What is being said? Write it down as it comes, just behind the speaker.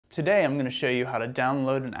Today I'm going to show you how to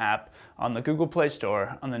download an app on the Google Play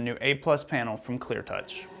Store on the new A+ panel from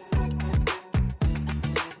ClearTouch.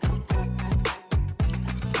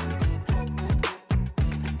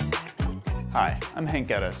 Hi, I'm Hank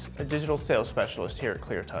Geddes, a digital sales specialist here at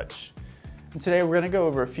ClearTouch. And today we're going to go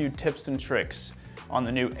over a few tips and tricks on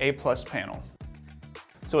the new A+ panel.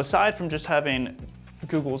 So aside from just having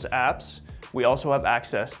Google's apps, we also have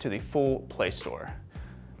access to the full Play Store.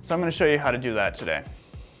 So I'm going to show you how to do that today.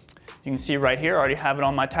 You can see right here, I already have it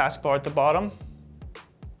on my taskbar at the bottom.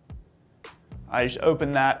 I just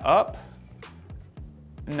open that up.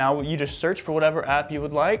 Now you just search for whatever app you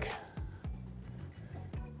would like.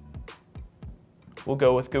 We'll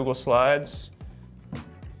go with Google Slides.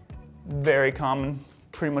 Very common,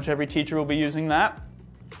 pretty much every teacher will be using that.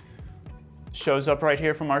 Shows up right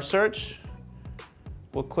here from our search.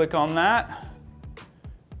 We'll click on that,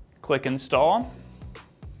 click install.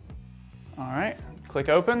 All right, click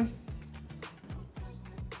open.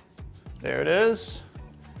 There it is.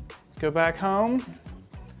 Let's go back home.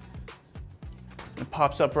 It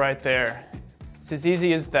pops up right there. It's as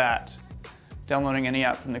easy as that, downloading any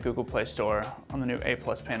app from the Google Play Store on the new A+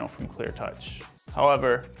 panel from ClearTouch.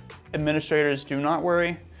 However, administrators, do not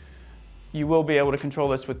worry. You will be able to control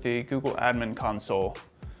this with the Google Admin Console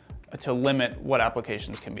to limit what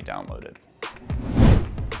applications can be downloaded.